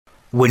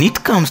When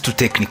it comes to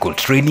technical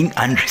training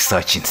and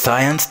research in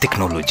science,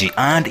 technology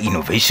and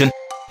innovation,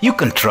 you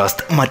can trust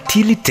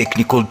Matili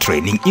Technical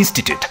Training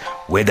Institute,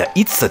 whether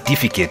it's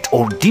certificate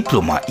or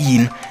diploma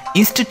in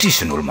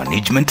institutional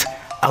management,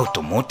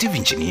 automotive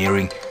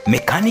engineering,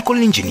 mechanical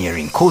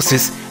engineering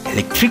courses,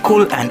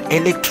 electrical and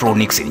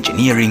electronics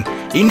engineering,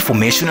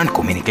 information and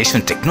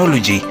communication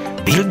technology,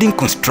 building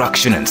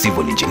construction and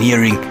civil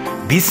engineering,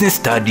 business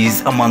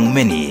studies, among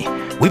many.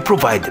 We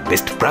provide the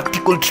best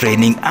practical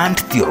training and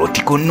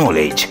theoretical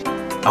knowledge.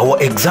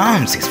 Our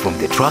exams is from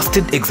the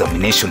trusted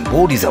examination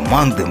bodies,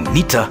 among them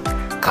NITA,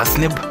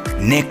 CASNEB,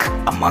 NEC,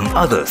 among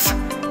others.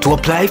 To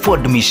apply for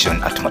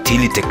admission at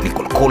Matili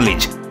Technical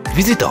College,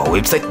 visit our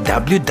website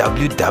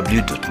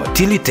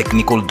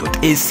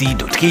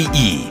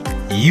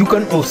www.matilitechnical.ac.ke. You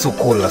can also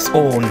call us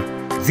on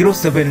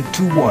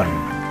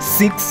 0721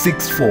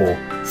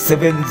 664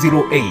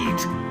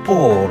 708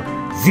 or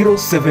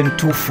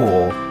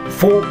 0724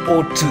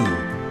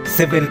 402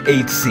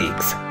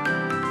 786.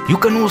 You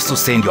can also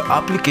send your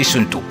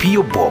application to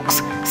PO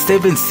Box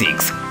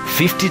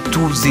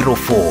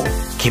 765204,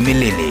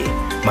 Kimilili,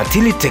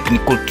 Matili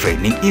Technical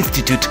Training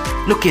Institute,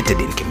 located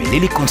in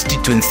Kimilili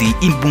constituency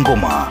in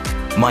Bungoma.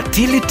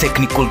 Matili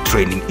Technical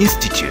Training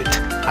Institute,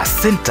 a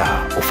center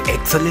of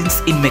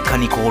excellence in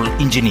mechanical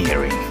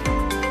engineering.